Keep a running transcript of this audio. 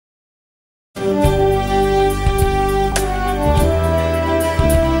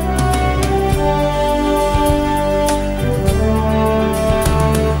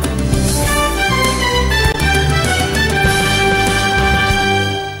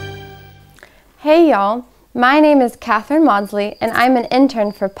Hey y'all, my name is Katherine Mawdsley and I'm an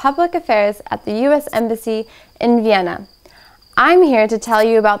intern for Public Affairs at the U.S. Embassy in Vienna. I'm here to tell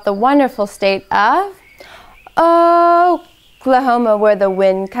you about the wonderful state of Oklahoma, where the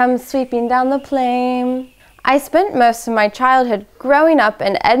wind comes sweeping down the plain. I spent most of my childhood growing up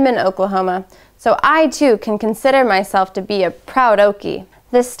in Edmond, Oklahoma, so I too can consider myself to be a proud Okie.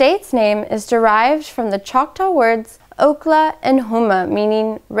 The state's name is derived from the Choctaw words Okla and Huma,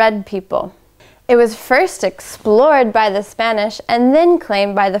 meaning red people. It was first explored by the Spanish and then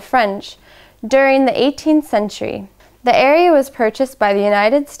claimed by the French during the 18th century. The area was purchased by the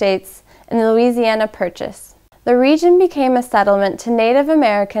United States in the Louisiana Purchase. The region became a settlement to Native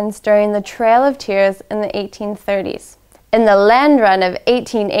Americans during the Trail of Tears in the 1830s. In the land run of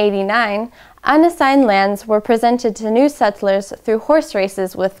 1889, unassigned lands were presented to new settlers through horse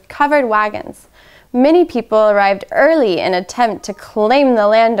races with covered wagons. Many people arrived early in an attempt to claim the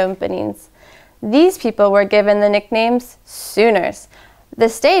land openings. These people were given the nicknames Sooners. The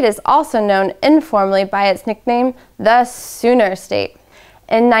state is also known informally by its nickname, the Sooner State.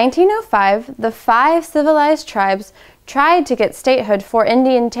 In 1905, the 5 civilized tribes tried to get statehood for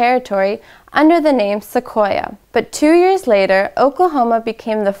Indian Territory under the name Sequoia. But 2 years later, Oklahoma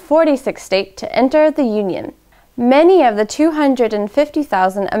became the 46th state to enter the Union. Many of the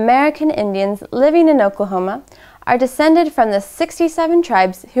 250,000 American Indians living in Oklahoma are descended from the 67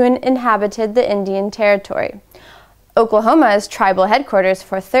 tribes who inhabited the Indian Territory. Oklahoma is tribal headquarters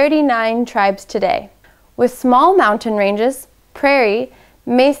for 39 tribes today. With small mountain ranges, prairie,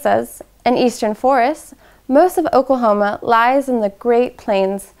 mesas, and eastern forests, most of Oklahoma lies in the Great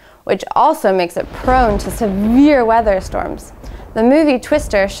Plains, which also makes it prone to severe weather storms. The movie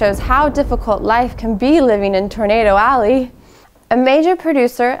Twister shows how difficult life can be living in Tornado Alley. A major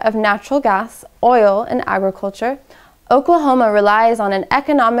producer of natural gas, oil, and agriculture, Oklahoma relies on an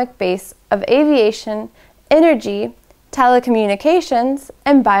economic base of aviation, energy, telecommunications,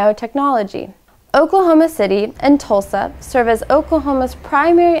 and biotechnology. Oklahoma City and Tulsa serve as Oklahoma's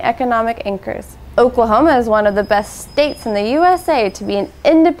primary economic anchors. Oklahoma is one of the best states in the USA to be an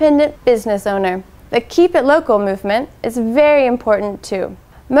independent business owner. The Keep It Local movement is very important too.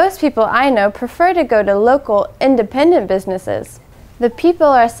 Most people I know prefer to go to local, independent businesses. The people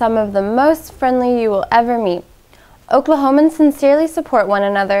are some of the most friendly you will ever meet. Oklahomans sincerely support one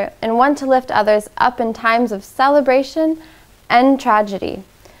another and want to lift others up in times of celebration and tragedy.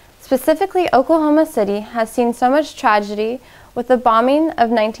 Specifically, Oklahoma City has seen so much tragedy with the bombing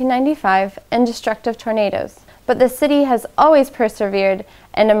of 1995 and destructive tornadoes, but the city has always persevered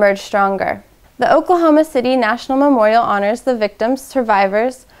and emerged stronger. The Oklahoma City National Memorial honors the victims,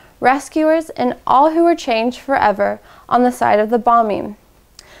 survivors, rescuers, and all who were changed forever on the site of the bombing.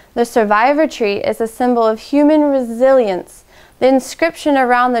 The survivor tree is a symbol of human resilience. The inscription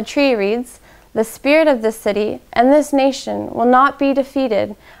around the tree reads, "The spirit of this city and this nation will not be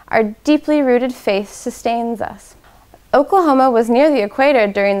defeated. Our deeply rooted faith sustains us." Oklahoma was near the equator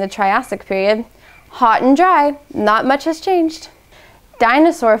during the Triassic period. Hot and dry, not much has changed.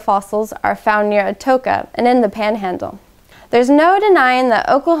 Dinosaur fossils are found near Atoka and in the Panhandle. There's no denying that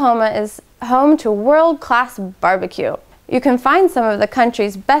Oklahoma is home to world-class barbecue. You can find some of the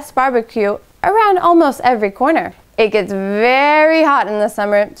country's best barbecue around almost every corner. It gets very hot in the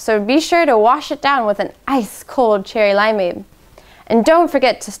summer, so be sure to wash it down with an ice-cold cherry limeade. And don't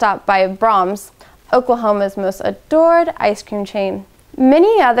forget to stop by Brahms, Oklahoma's most adored ice cream chain.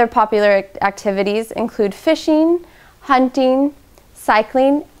 Many other popular activities include fishing, hunting,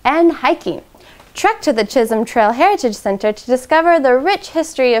 cycling, and hiking. Trek to the Chisholm Trail Heritage Center to discover the rich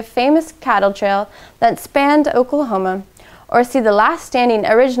history of famous cattle trail that spanned Oklahoma, or see the last standing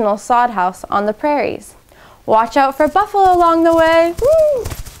original sod house on the prairies. Watch out for buffalo along the way. Woo!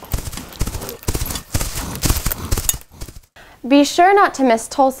 Be sure not to miss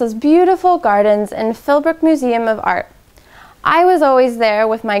Tulsa's beautiful gardens and Philbrook Museum of Art. I was always there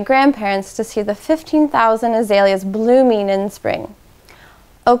with my grandparents to see the 15,000 azaleas blooming in spring.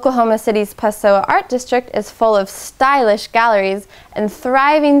 Oklahoma City's Passoa Art District is full of stylish galleries and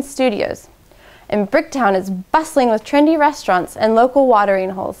thriving studios. And Bricktown is bustling with trendy restaurants and local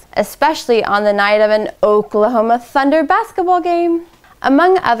watering holes, especially on the night of an Oklahoma Thunder basketball game.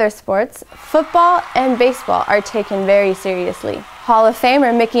 Among other sports, football and baseball are taken very seriously. Hall of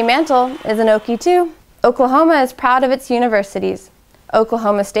Famer Mickey Mantle is an Okie too. Oklahoma is proud of its universities: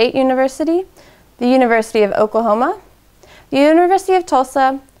 Oklahoma State University, the University of Oklahoma, the University of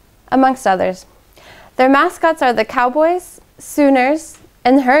Tulsa, amongst others. Their mascots are the Cowboys, Sooners,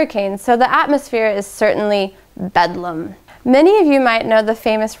 and Hurricanes, so the atmosphere is certainly bedlam. Many of you might know the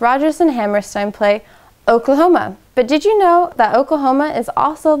famous Rodgers and Hammerstein play, Oklahoma, But did you know that Oklahoma is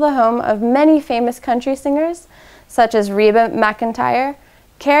also the home of many famous country singers, such as Reba McEntire,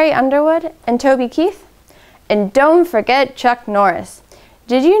 Carrie Underwood, and Toby Keith? And don't forget Chuck Norris.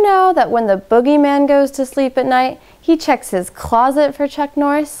 Did you know that when the boogeyman goes to sleep at night, he checks his closet for Chuck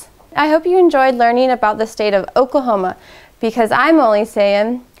Norris? I hope you enjoyed learning about the state of Oklahoma, because I'm only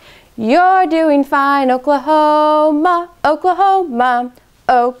saying, you're doing fine, Oklahoma, Oklahoma,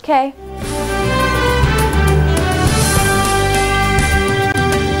 okay.